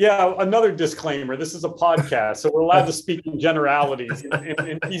 yeah, another disclaimer. This is a podcast, so we're allowed to speak in generalities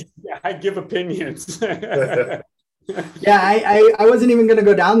and I give opinions. Yeah, I wasn't even going to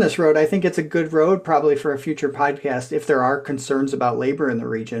go down this road. I think it's a good road probably for a future podcast if there are concerns about labor in the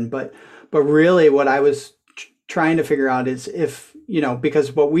region. But really what I was trying to figure out is if,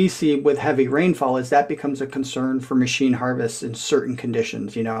 because what we see with heavy rainfall is that becomes a concern for machine harvests in certain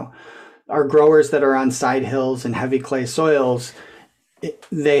conditions. Our growers that are on side hills and heavy clay soils,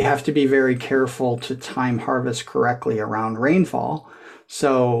 they have to be very careful to time harvest correctly around rainfall.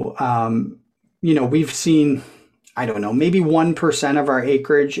 So, we've seen, I don't know, maybe 1% of our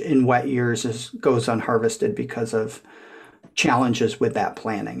acreage in wet years goes unharvested because of challenges with that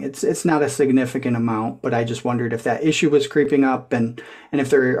planning. It's not a significant amount, but I just wondered if that issue was creeping up and if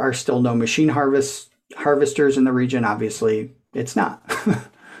there are still no machine harvesters in the region. Obviously, it's not.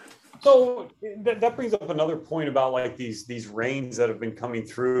 So that brings up another point about like these rains that have been coming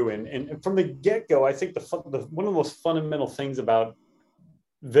through, and from the get-go, I think one of the most fundamental things about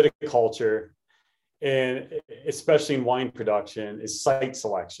viticulture, and especially in wine production, is site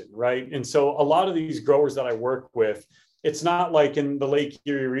selection, right? And so a lot of these growers that I work with, it's not like in the Lake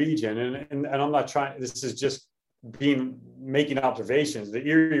Erie region, and I'm not trying, this is just making observations. The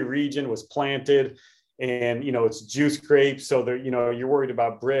Erie region was planted and, it's juice grapes. So there, you're worried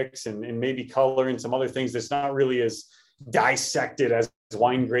about bricks and maybe color and some other things that's not really as dissected as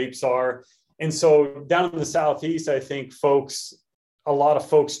wine grapes are. And so down in the Southeast, I think a lot of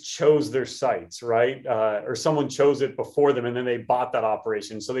folks chose their sites, right? Or someone chose it before them and then they bought that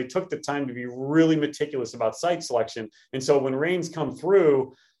operation. So they took the time to be really meticulous about site selection. And so when rains come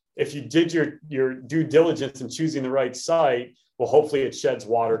through, if you did your due diligence in choosing the right site, well, hopefully it sheds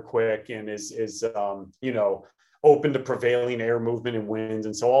water quick and is open to prevailing air movement and winds.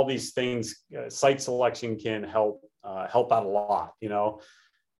 And so all these things, site selection can help out a lot,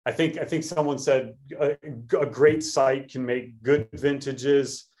 I think someone said a great site can make good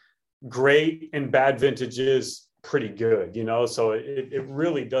vintages great and bad vintages pretty good, so it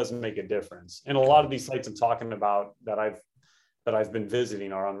really does make a difference. And a lot of these sites I'm talking about that I've been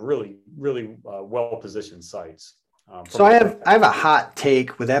visiting are on really, really well-positioned sites. So I have a hot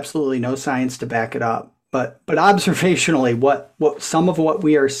take with absolutely no science to back it up, but observationally, what some of what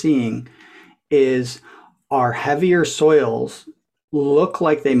we are seeing is our heavier soils look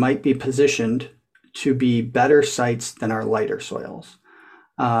like they might be positioned to be better sites than our lighter soils.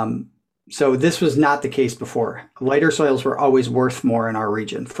 So this was not the case before. Lighter soils were always worth more in our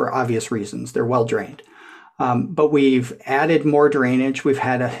region for obvious reasons. They're well drained. But we've added more drainage. We've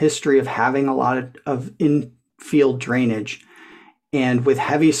had a history of having a lot of infield drainage. And with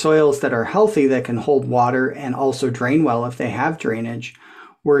heavy soils that are healthy, that can hold water and also drain well if they have drainage,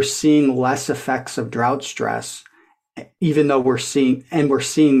 we're seeing less effects of drought stress, even though we're seeing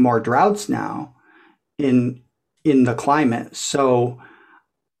more droughts now in in the climate. So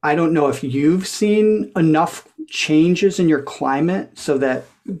I don't know if you've seen enough changes in your climate so that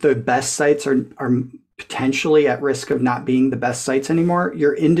the best sites are potentially at risk of not being the best sites anymore.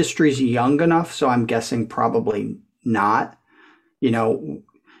 Your industry's young enough, so I'm guessing probably not. You know,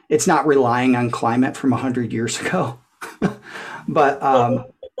 it's not relying on climate from 100 years ago. But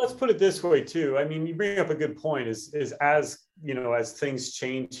Well, let's put it this way too. I mean, you bring up a good point. Is as you know, as things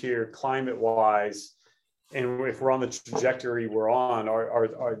change here, climate wise, and if we're on the trajectory we're on,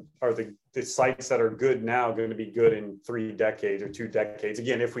 are the sites that are good now going to be good in 3 decades or 2 decades?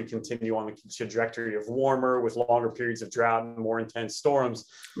 Again, if we continue on the trajectory of warmer with longer periods of drought and more intense storms,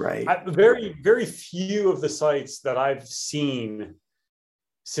 right. Very, very few of the sites that I've seen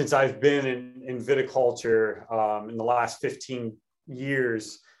since I've been in viticulture in the last 15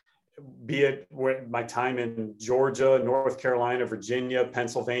 years, be it my time in Georgia, North Carolina, Virginia,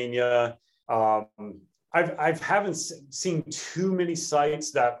 Pennsylvania, I haven't seen too many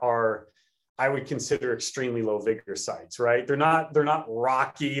sites that are, I would consider, extremely low vigor sites, right? They're not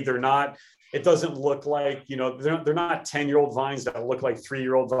rocky. It doesn't look like, they're not 10-year-old vines that look like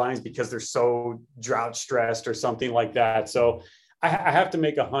 3-year-old vines because they're so drought stressed or something like that. So I have to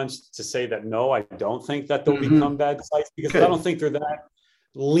make a hunch to say that, no, I don't think that they'll become bad sites because I don't think they're that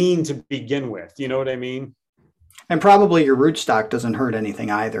lean to begin with. You know what I mean? And probably your rootstock doesn't hurt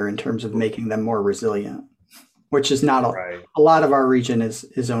anything either in terms of making them more resilient, which is not a lot of our region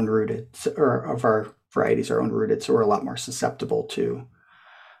is own rooted, or of our varieties are own rooted. So we're a lot more susceptible to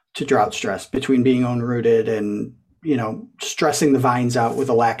drought stress between being own rooted and, stressing the vines out with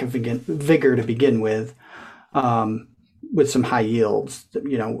a lack of vigor to begin with some high yields,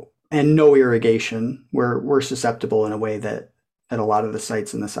 and no irrigation. We're susceptible in a way that a lot of the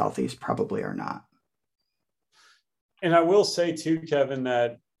sites in the Southeast probably are not. And I will say too, Kevin,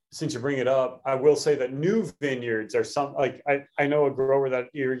 that since you bring it up, I will say that new vineyards are I know a grower that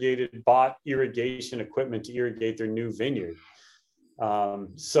bought irrigation equipment to irrigate their new vineyard.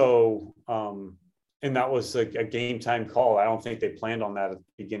 And that was a game time call. I don't think they planned on that at the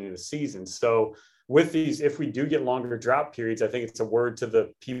beginning of the season. So with these, if we do get longer drought periods, I think it's a word to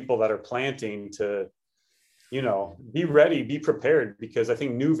the people that are planting to, be ready, be prepared, because I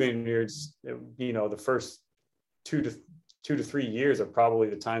think new vineyards, the first 2 to 3 years are probably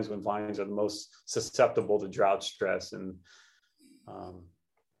the times when vines are the most susceptible to drought stress. And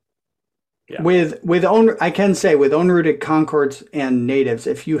I can say with own rooted Concords and natives,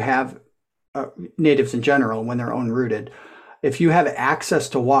 if you have natives in general, when they're own rooted, if you have access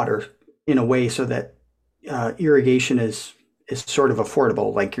to water in a way so that irrigation is sort of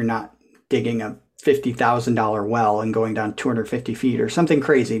affordable, like you're not digging a $50,000 well and going down 250 feet or something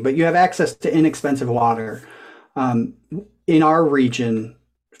crazy, but you have access to inexpensive water. In our region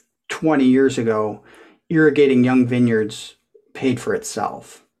 20 years ago, irrigating young vineyards paid for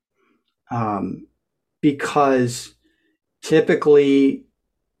itself, because typically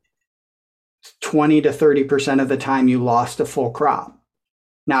 20 to 30% of the time you lost a full crop.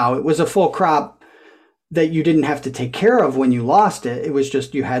 Now, it was a full crop that you didn't have to take care of when you lost it. It was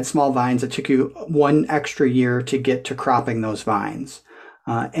just you had small vines. It took you 1 extra year to get to cropping those vines.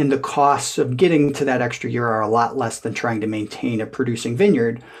 And the costs of getting to that extra year are a lot less than trying to maintain a producing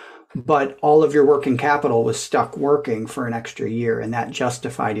vineyard. But all of your working capital was stuck working for an extra year, and that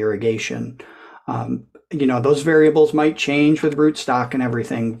justified irrigation. Those variables might change with rootstock and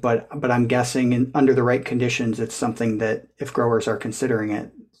everything, but I'm guessing under the right conditions, it's something that if growers are considering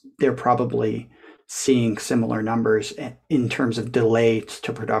it, they're probably seeing similar numbers in terms of delay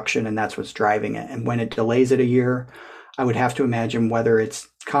to production, and that's what's driving it. And when it delays it a year, I would have to imagine whether it's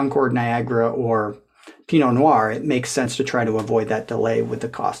Concord, Niagara, or Pinot Noir, it makes sense to try to avoid that delay with the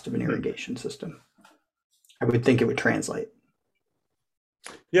cost of an irrigation system. I would think it would translate.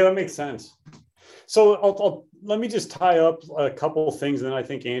 Yeah, that makes sense. So let me just tie up a couple of things. And then I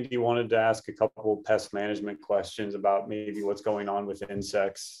think Andy wanted to ask a couple of pest management questions about maybe what's going on with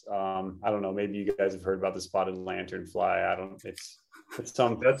insects. I don't know. Maybe you guys have heard about the spotted lanternfly.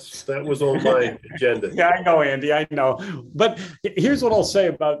 That was on my agenda. Yeah, I know, Andy, I know. But here's what I'll say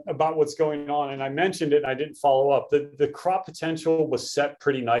about what's going on. And I mentioned it, and I didn't follow up. The crop potential was set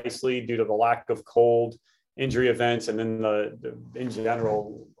pretty nicely due to the lack of cold injury events. And then in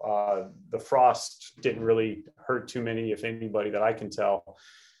general, the frost didn't really hurt too many, if anybody, that I can tell.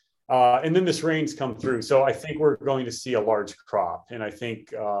 And then this rain's come through. So I think we're going to see a large crop. And I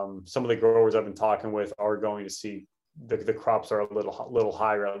think some of the growers I've been talking with are going to see the crops are a little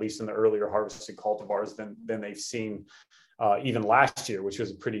higher, at least in the earlier harvested cultivars than they've seen even last year, which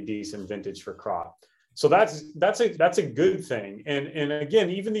was a pretty decent vintage for crop. So that's a good thing. And again,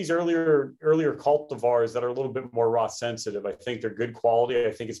 even these earlier cultivars that are a little bit more raw sensitive, I think they're good quality.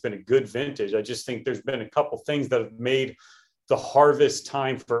 I think it's been a good vintage. I just think there's been a couple things that have made the harvest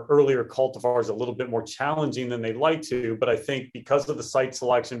time for earlier cultivars a little bit more challenging than they'd like to. But I think because of the site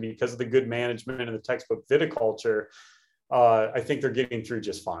selection, because of the good management and the textbook viticulture, I think they're getting through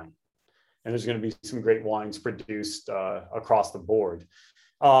just fine. And there's going to be some great wines produced across the board.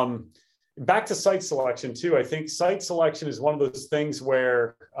 Back to site selection too. I think site selection is one of those things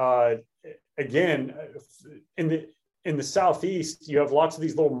where, again, in the Southeast, you have lots of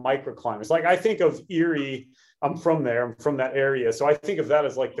these little microclimates. Like I think of Erie. I'm from there. I'm from that area, so I think of that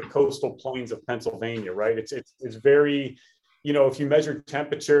as like the coastal plains of Pennsylvania, right? It's very, if you measure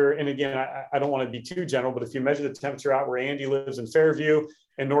temperature, and again, I don't want to be too general, but if you measure the temperature out where Andy lives in Fairview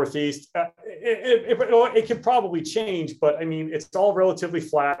and Northeast, it could probably change, but I mean, it's all relatively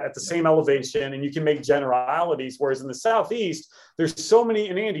flat at the same elevation, and you can make generalities. Whereas in the Southeast, there's so many,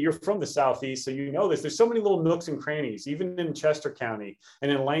 and Andy, you're from the Southeast, so you know this, there's so many little nooks and crannies, even in Chester County and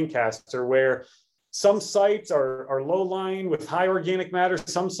in Lancaster, where some sites are low lying with high organic matter.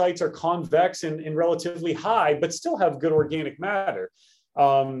 Some sites are convex and relatively high, but still have good organic matter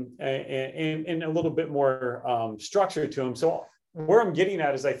and a little bit more structure to them. So where I'm getting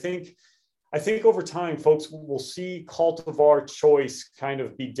at is I think over time, folks will see cultivar choice kind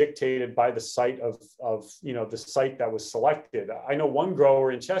of be dictated by the site of the site that was selected. I know one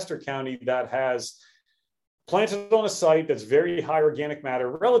grower in Chester County that has planted on a site that's very high organic matter,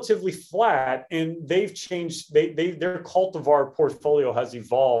 relatively flat, and they've changed. Their cultivar portfolio has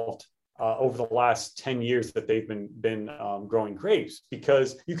evolved over the last 10 years that they've been growing grapes,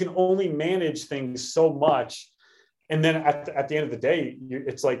 because you can only manage things so much, and then at the end of the day,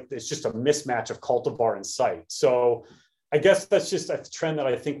 it's just a mismatch of cultivar and site. So I guess that's just a trend that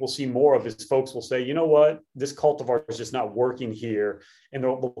I think we'll see more of, is folks will say, you know what, this cultivar is just not working here, and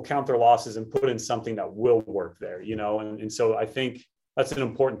they'll count their losses and put in something that will work there, and so I think that's an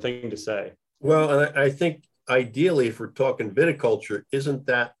important thing to say. Well, and I think ideally, if we're talking viticulture, isn't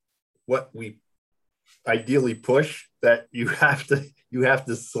that what we ideally push, that you have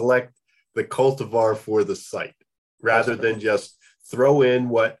to select the cultivar for the site rather than just throw in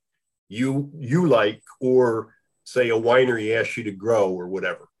what you like, or say a winery asks you to grow or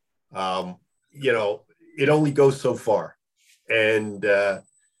whatever. It only goes so far, and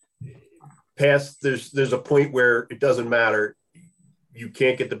past there's a point where it doesn't matter. You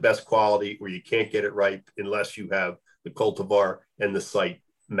can't get the best quality, or you can't get it ripe unless you have the cultivar and the site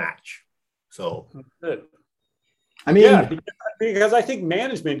match. So, I mean, yeah, because I think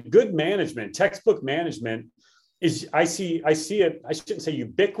good management, textbook management is, I see it, I shouldn't say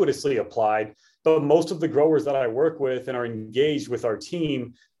ubiquitously applied, but most of the growers that I work with and are engaged with our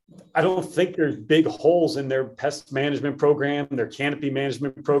team, I don't think there's big holes in their pest management program, their canopy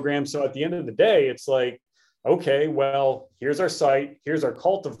management program. So at the end of the day, it's like, okay, well, here's our site, here's our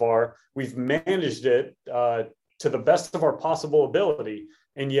cultivar. We've managed it to the best of our possible ability.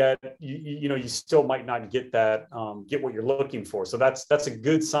 And yet, you still might not get that, get what you're looking for. So that's a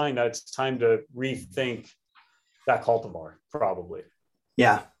good sign that it's time to rethink that cultivar, probably.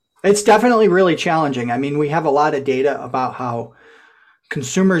 Yeah, it's definitely really challenging. I mean, we have a lot of data about how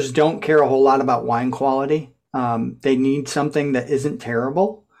consumers don't care a whole lot about wine quality. They need something that isn't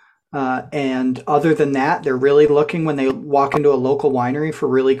terrible. And other than that, they're really looking, when they walk into a local winery, for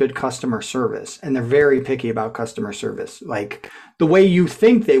really good customer service. And they're very picky about customer service. Like the way you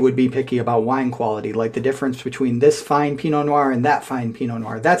think they would be picky about wine quality, like the difference between this fine Pinot Noir and that fine Pinot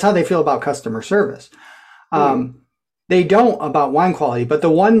Noir. That's how they feel about customer service. They don't about wine quality. But the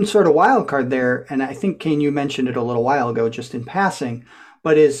one sort of wild card there, and I think, Kane, you mentioned it a little while ago, just in passing,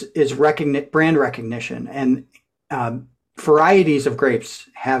 but is brand recognition. And varieties of grapes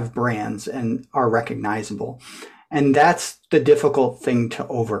have brands and are recognizable. And that's the difficult thing to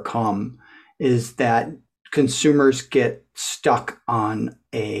overcome, is that consumers get stuck on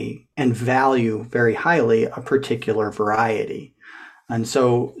and value very highly a particular variety. And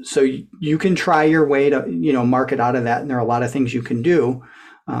so you can try your way to, market out of that. And there are a lot of things you can do.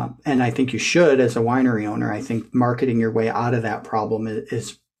 And I think you should, as a winery owner. I think marketing your way out of that problem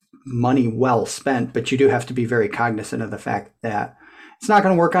is money well spent, but you do have to be very cognizant of the fact that it's not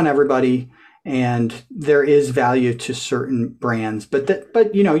going to work on everybody, and there is value to certain brands, but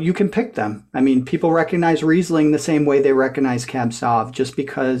you can pick them. I mean, people recognize Riesling the same way they recognize Cab Sauv. Just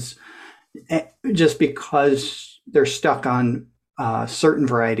because they're stuck on certain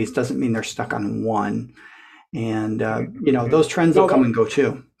varieties doesn't mean they're stuck on one. And those trends will come and go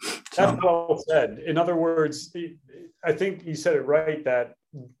too. That's well said. In other words, I think you said it right, that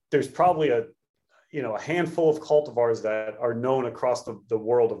there's probably a handful of cultivars that are known across the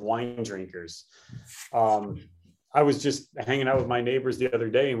world of wine drinkers. I was just hanging out with my neighbors the other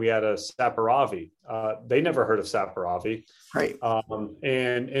day, and we had a Saperavi. They never heard of Saperavi, Right.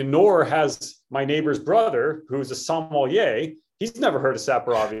 And nor has my neighbor's brother, who's a sommelier. He's never heard of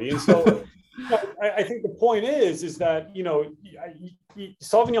Saperavi, and so I think the point is that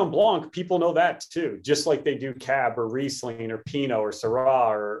Sauvignon Blanc, people know that too, just like they do Cab or Riesling or Pinot or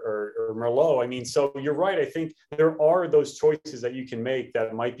Syrah or Merlot. I mean, so you're right. I think there are those choices that you can make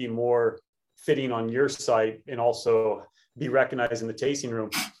that might be more fitting on your site and also be recognized in the tasting room.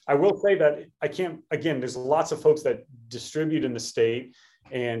 I will say that there's lots of folks that distribute in the state,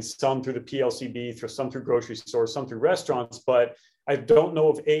 and some through the PLCB, some through grocery stores, some through restaurants, but I don't know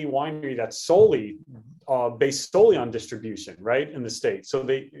of a winery that's based solely on distribution, right, in the state. So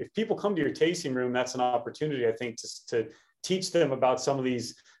if people come to your tasting room, that's an opportunity, I think, to teach them about some of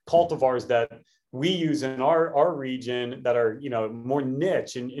these cultivars that we use in our region that are, more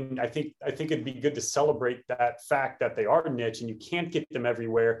niche. And I think it'd be good to celebrate that fact that they are niche and you can't get them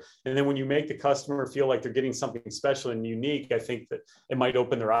everywhere. And then when you make the customer feel like they're getting something special and unique, I think that it might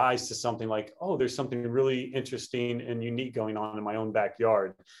open their eyes to something like, oh, there's something really interesting and unique going on in my own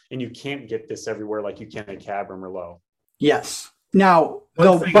backyard. And you can't get this everywhere like you can at Cab or Merlot. Yes. Now,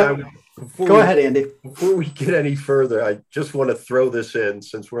 go ahead, Andy. Before we get any further, I just want to throw this in,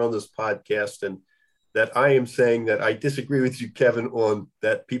 since we're on this podcast, and that I am saying that I disagree with you, Kevin, on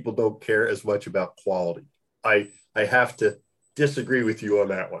that people don't care as much about quality. I have to disagree with you on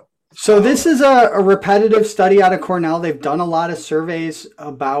that one. So this is a repetitive study out of Cornell. They've done a lot of surveys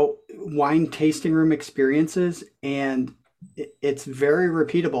about wine tasting room experiences, and it's very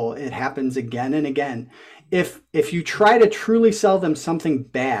repeatable. It happens again and again. If you try to truly sell them something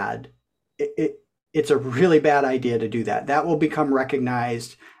bad, it's a really bad idea to do that. That will become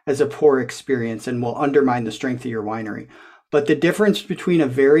recognized as a poor experience and will undermine the strength of your winery. But the difference between a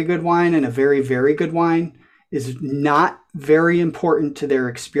very good wine and a very, very good wine is not very important to their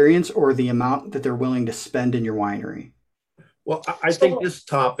experience or the amount that they're willing to spend in your winery. Well, I think this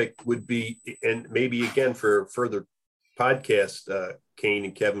topic would be, and maybe again for further podcast, Kane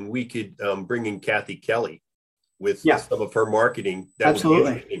and Kevin, we could bring in Kathy Kelly with some of her marketing. That Absolutely.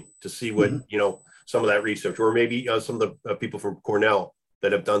 Would be interesting to see what, some of that research, or maybe some of the people from Cornell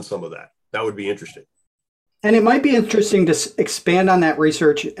that have done some of that. That would be interesting. And it might be interesting to expand on that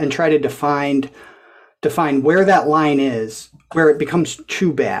research and try to define where that line is, where it becomes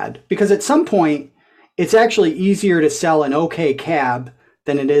too bad. Because at some point, it's actually easier to sell an okay Cab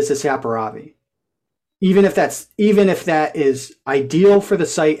than it is a Saperavi. Even if that is ideal for the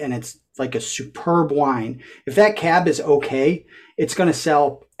site and it's like a superb wine, if that Cab is okay, it's going to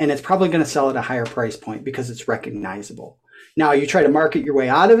sell, and it's probably going to sell at a higher price point because it's recognizable. Now you try to market your way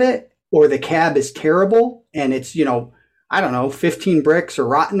out of it, or the Cab is terrible and it's, 15 bricks or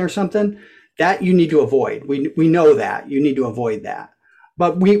rotten or something, that you need to avoid. We know that you need to avoid that.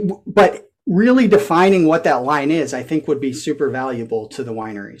 But really defining what that line is, I think would be super valuable to the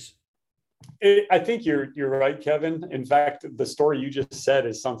wineries. I think you're right, Kevin. In fact, the story you just said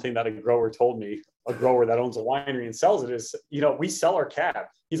is something that a grower told me, a grower that owns a winery and sells it, is, we sell our Cab.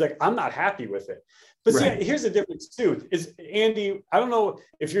 He's like, I'm not happy with it. But see, here's the difference too, is, Andy, I don't know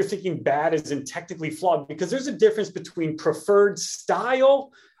if you're thinking bad as in technically flawed, because there's a difference between preferred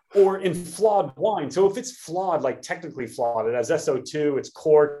style or in flawed wine. So if it's flawed, like technically flawed, it has SO2, it's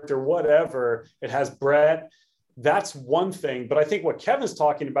corked or whatever, it has Brett, that's one thing. But I think what Kevin's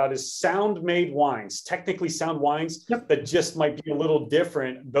talking about is sound made wines, technically sound wines that just might be a little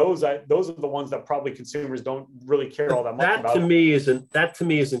different. Those are the ones that probably consumers don't really care all that much about. That to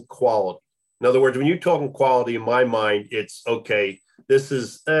me isn't quality. In other words, when you're talking quality, in my mind, it's okay, this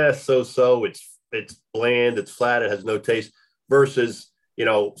is so-so, it's bland, it's flat, it has no taste, versus,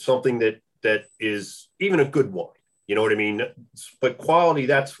 something that is even a good wine. You know what I mean? But quality,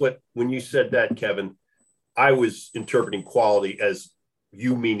 that's what, when you said that, Kevin, I was interpreting quality as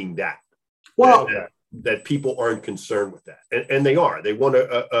you meaning that. Well, that people aren't concerned with that. And they are. They want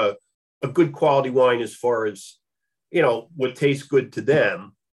a good quality wine as far as, what tastes good to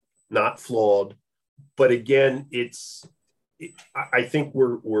them, not flawed. But again, I think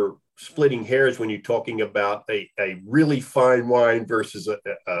we're splitting hairs when you're talking about a really fine wine versus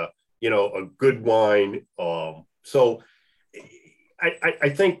a good wine. So I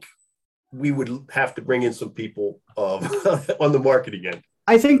think we would have to bring in some people on the marketing end.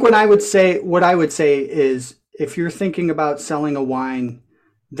 I think what I would say is, if you're thinking about selling a wine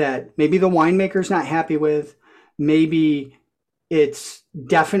that maybe the winemaker's not happy with, maybe it's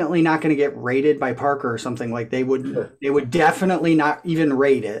definitely not going to get rated by Parker or something. Like they would definitely not even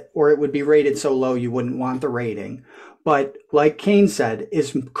rate it, or it would be rated so low you wouldn't want the rating. But like Kane said,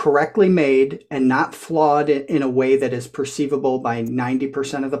 is correctly made and not flawed in a way that is perceivable by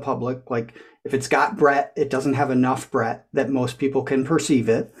 90% of the public. Like if it's got Brett, it doesn't have enough Brett that most people can perceive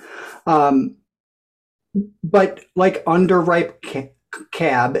it. But like underripe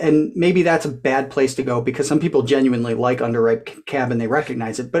cab, and maybe that's a bad place to go because some people genuinely like underripe cab and they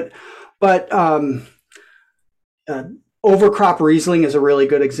recognize it. But overcrop Riesling is a really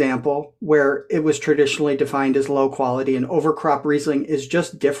good example where it was traditionally defined as low quality, and overcrop Riesling is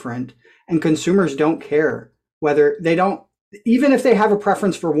just different, and consumers don't care whether they don't, even if they have a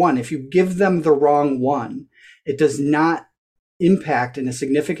preference for one, if you give them the wrong one, it does not impact in a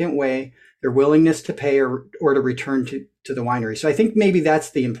significant way their willingness to pay or to return to the winery. So I think maybe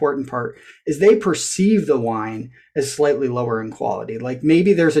that's the important part, is they perceive the wine as slightly lower in quality. Like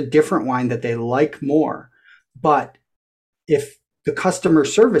maybe there's a different wine that they like more, but if the customer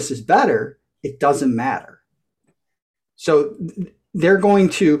service is better, it doesn't matter. So they're going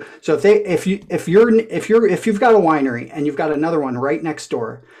to, so if you've got a winery and you've got another one right next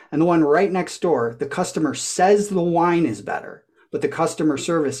door, and the one right next door, the customer says the wine is better, but the customer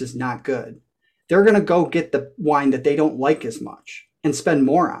service is not good, they're going to go get the wine that they don't like as much and spend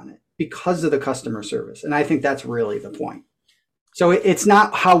more on it because of the customer service. And I think that's really the point. So it's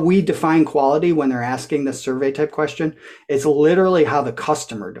not how we define quality when they're asking this survey type question. It's literally how the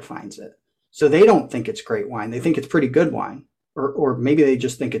customer defines it. So they don't think it's great wine. They think it's pretty good wine, or maybe they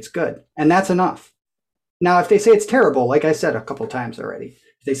just think it's good. And that's enough. Now, if they say it's terrible, like I said a couple times already,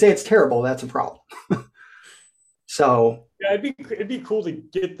 if they say it's terrible, that's a problem. So yeah, it'd be cool to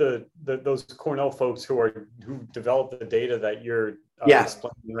get those Cornell folks who develop the data that you're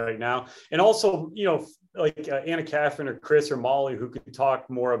explaining right now, and also like Anna Catherine or Chris or Molly, who could talk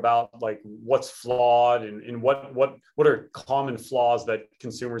more about like what's flawed and what are common flaws that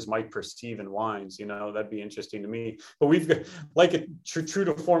consumers might perceive in wines. That'd be interesting to me. But we've got, like true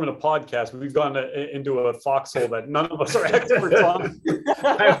to form in a podcast, we've gone into a foxhole that none of us are experts on.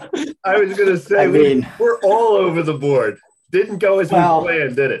 I was going to say, we're all over the board. Didn't go as we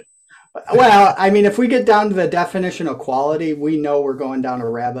planned, did it? Well, I mean, if we get down to the definition of quality, we know we're going down a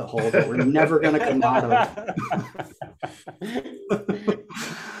rabbit hole that we're never going to come out of.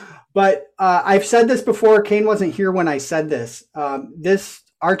 But I've said this before. Kane wasn't here when I said this.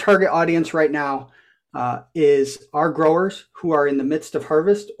 Our target audience right now is our growers who are in the midst of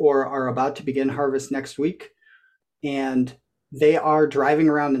harvest or are about to begin harvest next week. And they are driving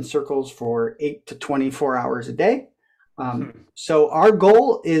around in circles for 8 to 24 hours a day. So our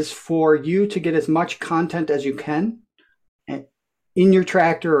goal is for you to get as much content as you can in your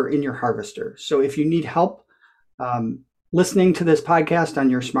tractor or in your harvester. So if you need help listening to this podcast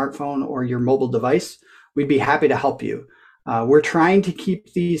on your smartphone or your mobile device, we'd be happy to help you. We're trying to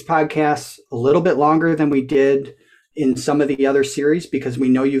keep these podcasts a little bit longer than we did in some of the other series because we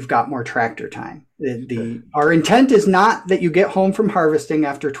know you've got more tractor time. Our intent is not that you get home from harvesting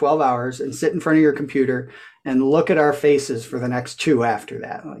after 12 hours and sit in front of your computer and look at our faces for the next 2 after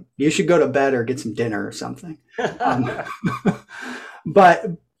that. Like, you should go to bed or get some dinner or something.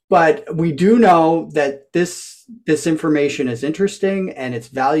 But we do know that this information is interesting and it's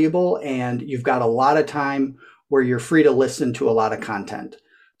valuable, and you've got a lot of time where you're free to listen to a lot of content.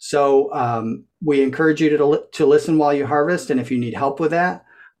 So we encourage you to listen while you harvest, and if you need help with that,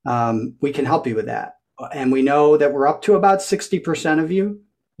 we can help you with that. And we know that we're up to about 60% of you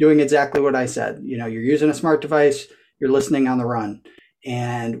doing exactly what I said. You're using a smart device, you're listening on the run.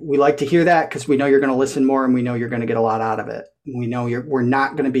 And we like to hear that because we know you're going to listen more and we know you're going to get a lot out of it. We know we're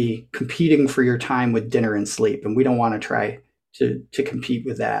not going to be competing for your time with dinner and sleep, and we don't want to try to compete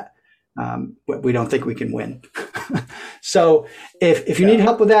with that. We don't think we can win. So if you need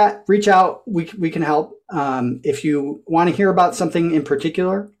help with that, reach out. We can help. If you want to hear about something in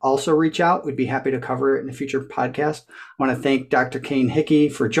particular, also reach out. We'd be happy to cover it in a future podcast. I want to thank Dr. Kane Hickey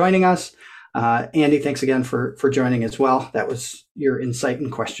for joining us. Andy, thanks again for joining as well. That was your insight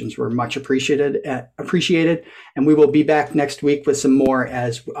and questions were much appreciated. And we will be back next week with some more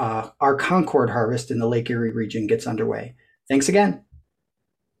as our Concord harvest in the Lake Erie region gets underway. Thanks again.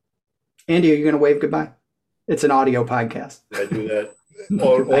 Andy, are you going to wave goodbye? It's an audio podcast. I do that.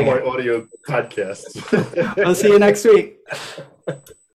 All my audio podcasts. I'll see you next week.